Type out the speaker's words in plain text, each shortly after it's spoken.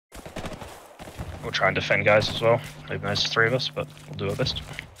We'll try and defend guys as well, even though there's 3 of us, but we'll do our best.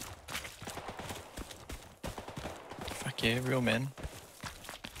 Fuck yeah, real men.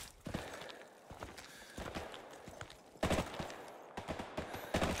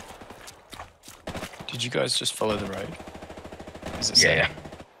 Did you guys just follow the road? Is it Yeah. safe?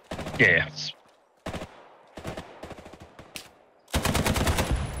 Yeah.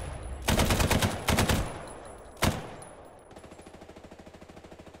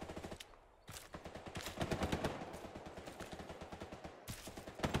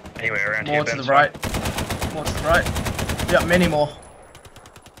 Anywhere around here. More to the right. More to the right. Yeah, many more.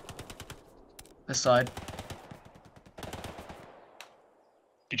 This side.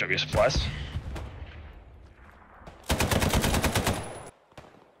 You drop your supplies.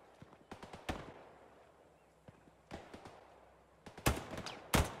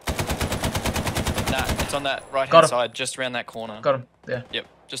 Nah, it's on that right Got hand him. side, just around that corner. Got him. Yeah. Yep,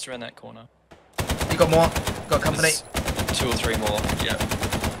 just around that corner. You got more. Got company. There's 2 or 3 more. Yep.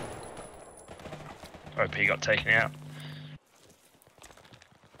 OP got taken out.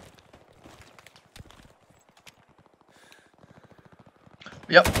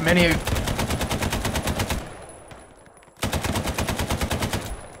 Yep, menu.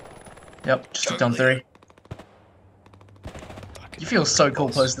 Yep, just took down 3. You feel so cool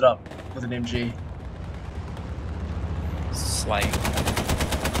posted up with an MG. Slaying.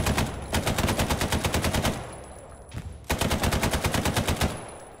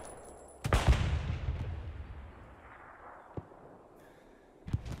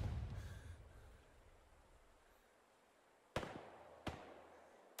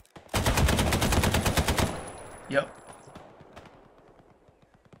 Yep.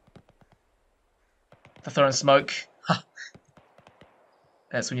 They're throwing smoke.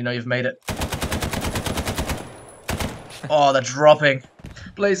 That's when you know you've made it. Oh, they're dropping.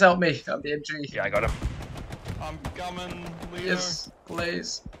 Please help me. I'm the MG. Yeah, I got him. I'm coming, Leo. Yes,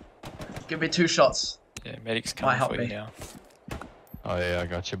 please. Give me 2 shots. Yeah, medic's Might coming help for you me. now. Oh yeah, I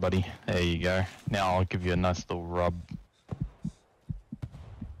got you, buddy. There you go. Now I'll give you a nice little rub.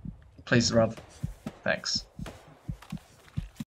 Please, Rob. Thanks.